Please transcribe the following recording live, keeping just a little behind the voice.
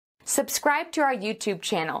Subscribe to our YouTube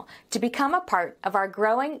channel to become a part of our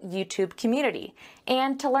growing YouTube community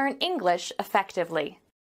and to learn English effectively.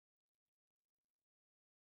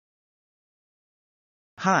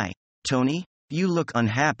 Hi, Tony, you look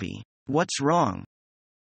unhappy. What's wrong?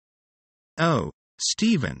 Oh,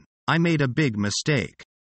 Stephen, I made a big mistake.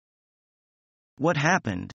 What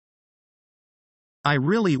happened? I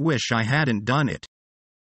really wish I hadn't done it.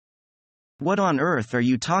 What on earth are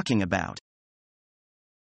you talking about?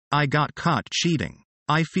 I got caught cheating.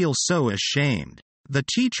 I feel so ashamed. The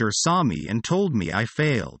teacher saw me and told me I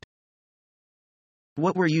failed.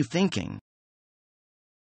 What were you thinking?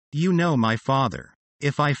 You know my father.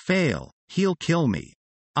 If I fail, he'll kill me.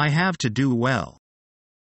 I have to do well.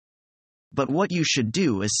 But what you should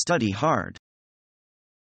do is study hard.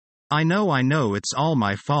 I know it's all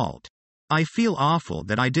my fault. I feel awful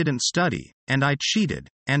that I didn't study, and I cheated,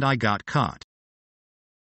 and I got caught.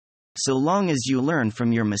 So long as you learn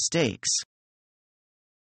from your mistakes.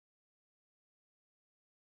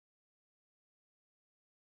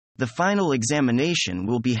 The final examination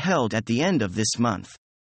will be held at the end of this month.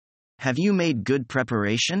 Have you made good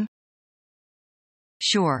preparation?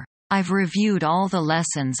 Sure. I've reviewed all the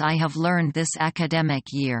lessons I have learned this academic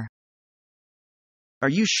year. Are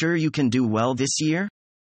you sure you can do well this year?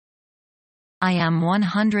 I am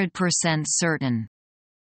 100% certain.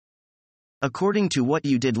 According to what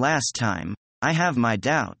you did last time, I have my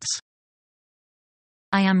doubts.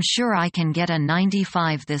 I am sure I can get a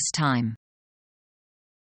 95 this time.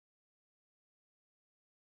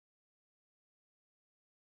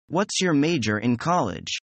 What's your major in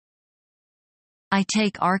college? I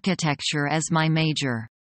take architecture as my major.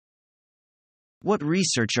 What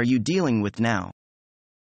research are you dealing with now?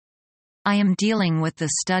 I am dealing with the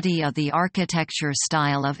study of the architecture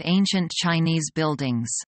style of ancient Chinese buildings.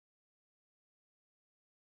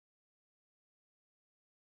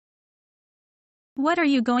 What are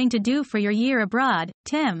you going to do for your year abroad,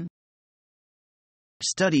 Tim?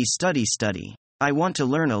 Study. I want to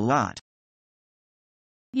learn a lot.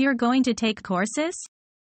 You're going to take courses?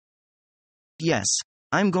 Yes,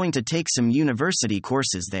 I'm going to take some university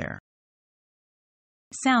courses there.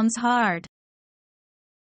 Sounds hard.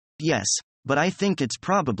 Yes, but I think it's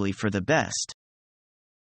probably for the best.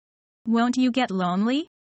 Won't you get lonely?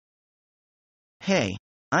 Hey,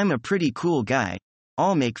 I'm a pretty cool guy.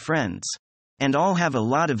 I'll make friends. And I'll have a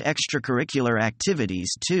lot of extracurricular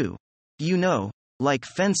activities too. You know, like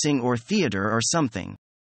fencing or theater or something.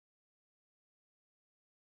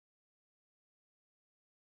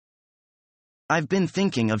 I've been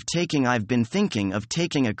thinking of taking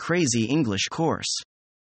a crazy English course.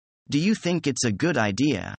 Do you think it's a good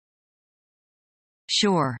idea?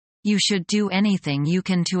 Sure. You should do anything you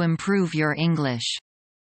can to improve your English.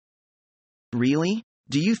 Really?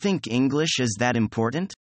 Do you think English is that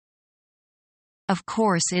important? Of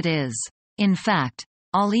course it is. In fact,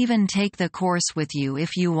 I'll even take the course with you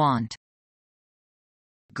if you want.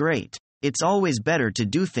 Great. It's always better to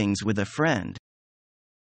do things with a friend.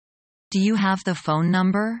 Do you have the phone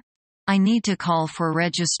number? I need to call for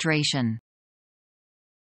registration.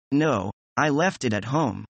 No, I left it at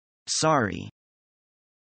home. Sorry.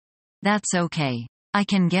 That's okay. I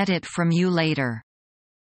can get it from you later.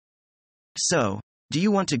 So, do you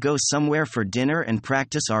want to go somewhere for dinner and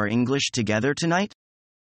practice our English together tonight?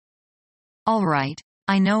 All right.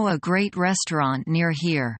 I know a great restaurant near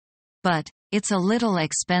here. But it's a little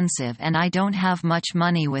expensive and I don't have much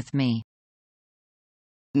money with me.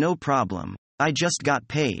 No problem. I just got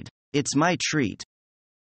paid. It's my treat.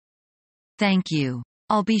 Thank you.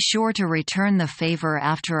 I'll be sure to return the favor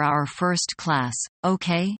after our first class,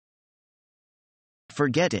 okay?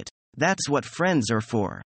 Forget it. That's what friends are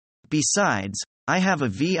for. Besides, I have a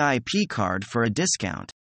VIP card for a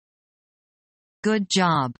discount. Good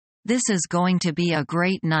job. This is going to be a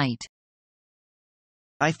great night.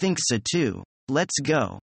 I think so too. Let's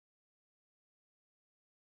go.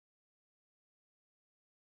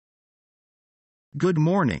 Good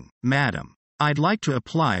morning, madam. I'd like to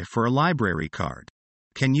apply for a library card.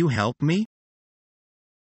 Can you help me?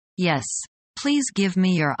 Yes. Please give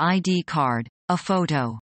me your ID card, a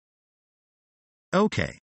photo.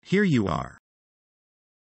 Okay, here you are.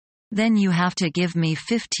 Then you have to give me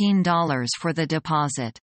 $15 for the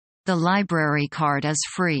deposit. The library card is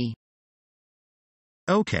free.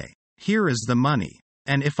 Okay, here is the money.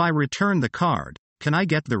 And if I return the card, can I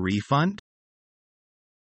get the refund?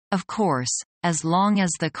 Of course, as long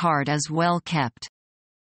as the card is well kept.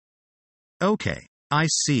 Okay, I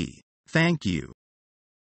see. Thank you.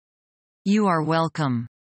 You are welcome.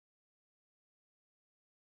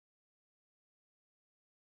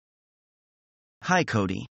 Hi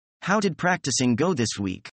Cody. How did practicing go this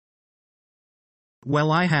week?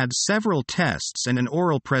 Well, I had several tests and an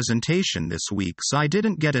oral presentation this week, so I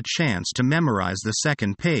didn't get a chance to memorize the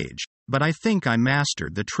second page, but I think I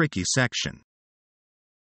mastered the tricky section.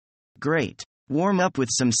 Great. Warm up with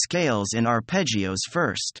some scales and arpeggios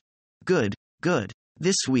first. Good, good.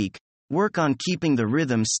 This week, work on keeping the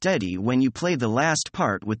rhythm steady when you play the last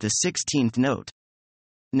part with the 16th note.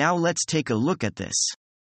 Now let's take a look at this.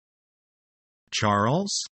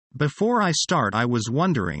 Charles? Before I start, I was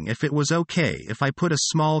wondering if it was okay if I put a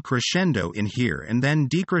small crescendo in here and then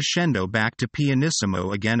decrescendo back to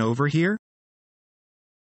pianissimo again over here?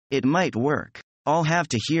 It might work. I'll have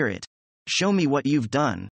to hear it. Show me what you've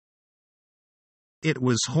done. It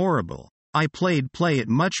was horrible. I play it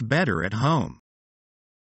much better at home.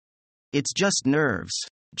 It's just nerves.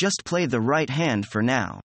 Just play the right hand for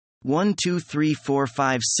now. 1 2 3 4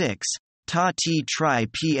 5 6. Ta ti tri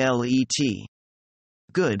plet.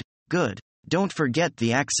 Good, good. Don't forget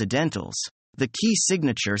the accidentals. The key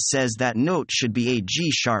signature says that note should be a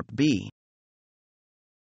G sharp B.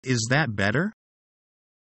 Is that better?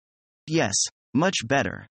 Yes, much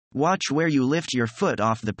better. Watch where you lift your foot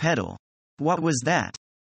off the pedal. What was that?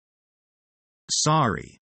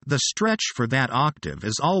 Sorry. The stretch for that octave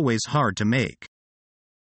is always hard to make.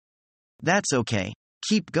 That's okay.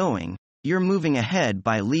 Keep going. You're moving ahead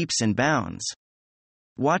by leaps and bounds.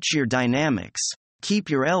 Watch your dynamics. Keep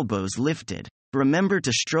your elbows lifted. Remember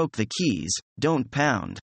to stroke the keys, don't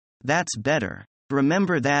pound. That's better.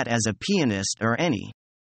 Remember that as a pianist or any.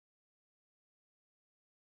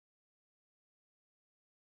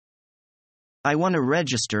 I want to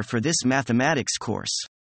register for this mathematics course.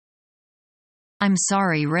 I'm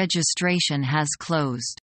sorry, registration has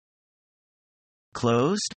closed.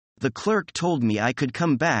 Closed? The clerk told me I could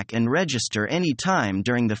come back and register any time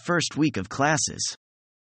during the first week of classes.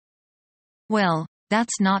 Well,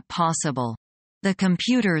 that's not possible. The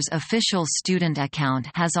computer's official student account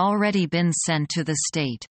has already been sent to the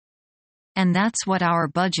state. And that's what our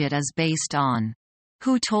budget is based on.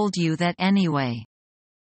 Who told you that anyway?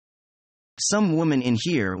 Some woman in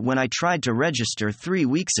here when I tried to register 3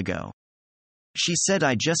 weeks ago. She said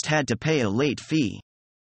I just had to pay a late fee.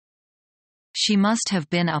 She must have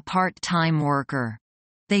been a part-time worker.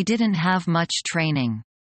 They didn't have much training.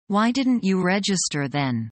 Why didn't you register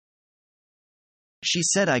then? She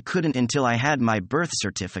said I couldn't until I had my birth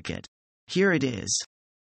certificate. Here it is.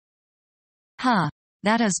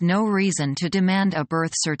 That is no reason to demand a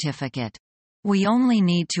birth certificate. We only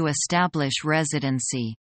need to establish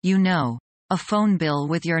residency. You know, a phone bill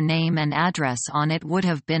with your name and address on it would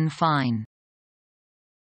have been fine.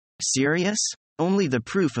 Serious? Only the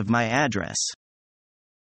proof of my address.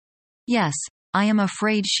 Yes, I am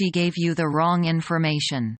afraid she gave you the wrong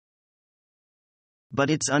information.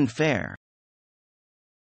 But it's unfair.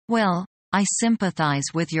 Well, I sympathize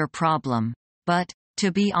with your problem, but,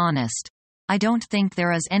 to be honest, I don't think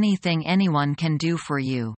there is anything anyone can do for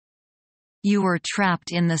you. You were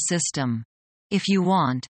trapped in the system. If you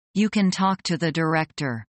want, you can talk to the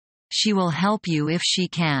director. She will help you if she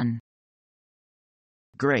can.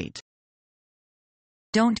 Great.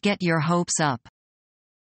 Don't get your hopes up.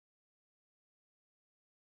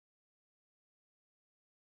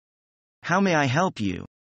 How may I help you?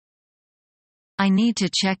 I need to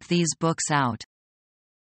check these books out.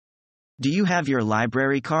 Do you have your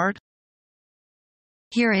library card?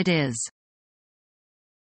 Here it is.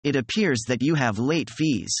 It appears that you have late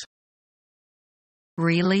fees.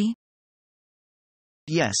 Really?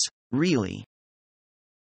 Yes, really.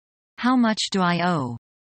 How much do I owe?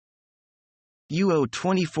 You owe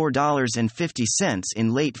 $24.50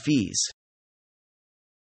 in late fees.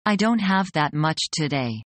 I don't have that much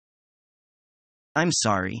today. I'm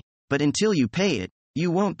sorry, but until you pay it, you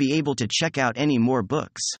won't be able to check out any more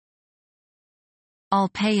books. I'll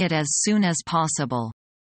pay it as soon as possible.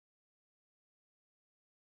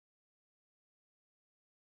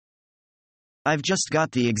 I've just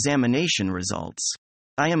got the examination results.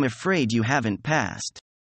 I am afraid you haven't passed.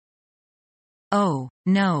 Oh,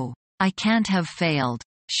 no. I can't have failed,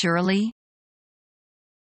 surely?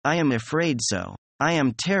 I am afraid so. I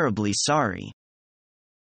am terribly sorry.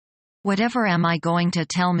 Whatever am I going to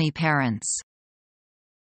tell me parents?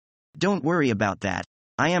 Don't worry about that.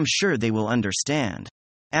 I am sure they will understand.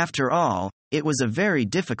 After all, it was a very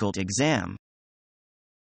difficult exam.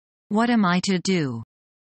 What am I to do?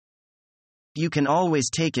 You can always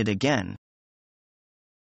take it again.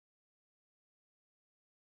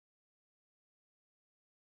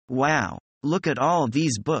 Wow, look at all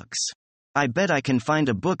these books. I bet I can find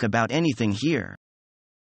a book about anything here.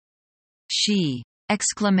 She!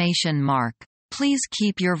 Exclamation mark. Please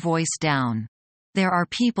keep your voice down. There are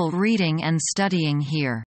people reading and studying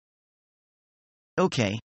here.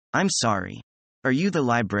 Okay, I'm sorry. Are you the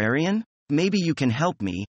librarian? Maybe you can help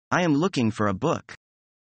me. I am looking for a book.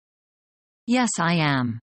 Yes, I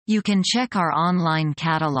am. You can check our online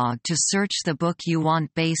catalog to search the book you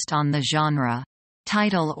want based on the genre,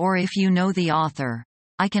 title, or if you know the author,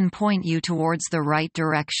 I can point you towards the right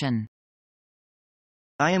direction.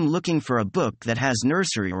 I am looking for a book that has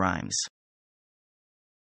nursery rhymes.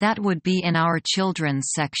 That would be in our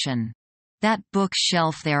children's section. That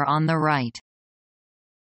bookshelf there on the right.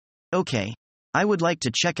 Okay. I would like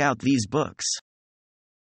to check out these books.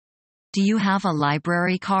 Do you have a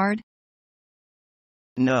library card?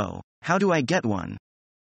 No. How do I get one?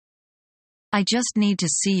 I just need to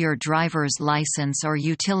see your driver's license or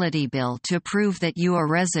utility bill to prove that you are a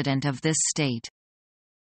resident of this state.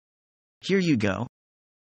 Here you go.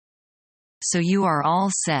 So you are all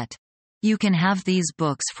set. You can have these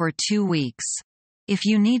books for 2 weeks. If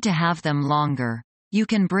you need to have them longer, you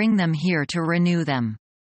can bring them here to renew them.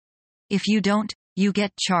 If you don't, you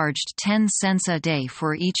get charged 10 cents a day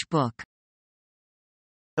for each book.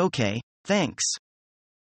 Okay, thanks.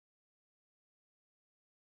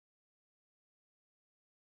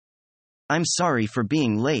 I'm sorry for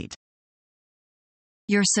being late.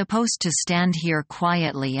 You're supposed to stand here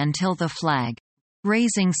quietly until the flag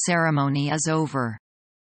raising ceremony is over.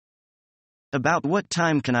 About what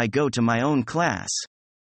time can I go to my own class?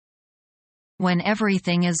 When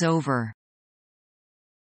everything is over.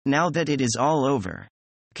 Now that it is all over.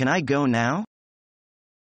 Can I go now?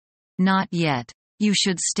 Not yet. You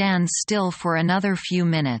should stand still for another few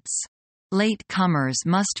minutes. Late comers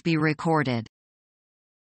must be recorded.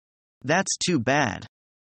 That's too bad.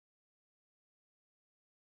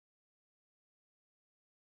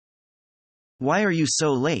 Why are you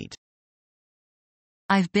so late?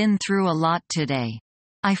 I've been through a lot today.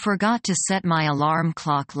 I forgot to set my alarm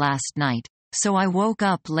clock last night, so I woke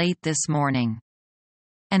up late this morning.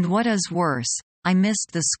 And what is worse, I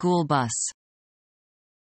missed the school bus.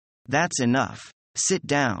 That's enough. Sit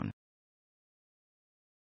down.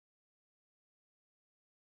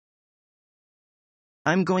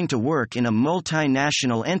 I'm going to work in a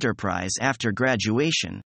multinational enterprise after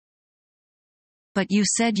graduation. But you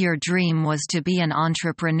said your dream was to be an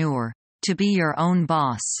entrepreneur, to be your own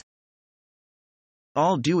boss.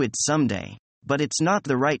 I'll do it someday, but it's not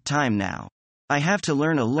the right time now. I have to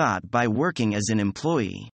learn a lot by working as an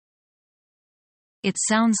employee. It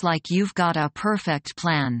sounds like you've got a perfect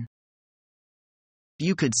plan.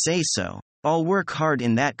 You could say so. I'll work hard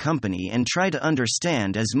in that company and try to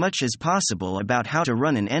understand as much as possible about how to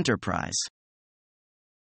run an enterprise.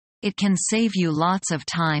 It can save you lots of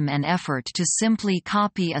time and effort to simply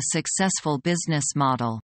copy a successful business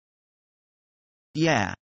model.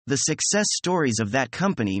 Yeah, the success stories of that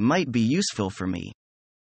company might be useful for me.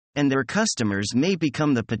 And their customers may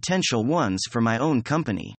become the potential ones for my own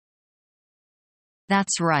company.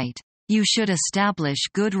 That's right. You should establish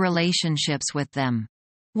good relationships with them.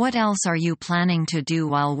 What else are you planning to do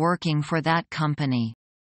while working for that company?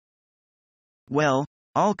 Well,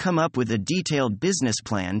 I'll come up with a detailed business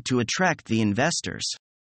plan to attract the investors.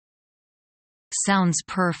 Sounds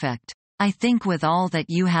perfect. I think with all that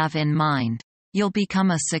you have in mind, you'll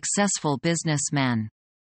become a successful businessman.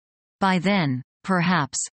 By then,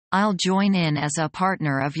 perhaps, I'll join in as a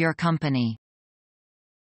partner of your company.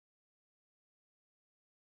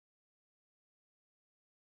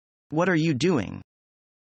 What are you doing?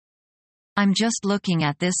 I'm just looking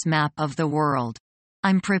at this map of the world.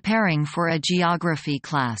 I'm preparing for a geography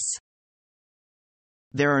class.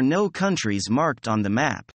 There are no countries marked on the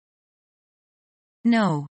map.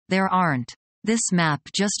 No, there aren't. This map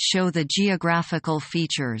just shows the geographical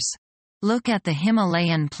features. Look at the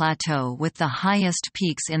Himalayan plateau with the highest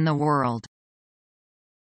peaks in the world.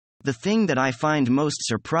 The thing that I find most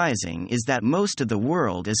surprising is that most of the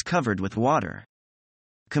world is covered with water.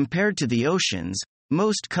 Compared to the oceans,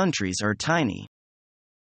 most countries are tiny.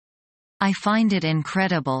 I find it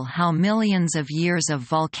incredible how millions of years of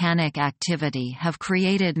volcanic activity have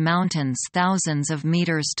created mountains thousands of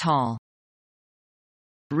meters tall.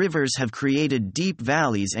 Rivers have created deep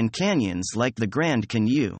valleys and canyons like the Grand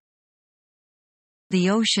Canyon.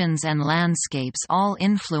 The oceans and landscapes all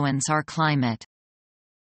influence our climate.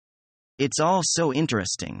 It's all so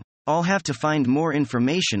interesting. I'll have to find more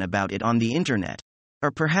information about it on the internet. Or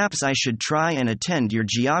perhaps I should try and attend your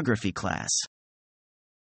geography class.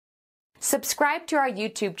 Subscribe to our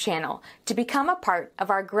YouTube channel to become a part of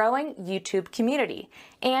our growing YouTube community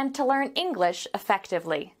and to learn English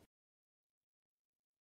effectively.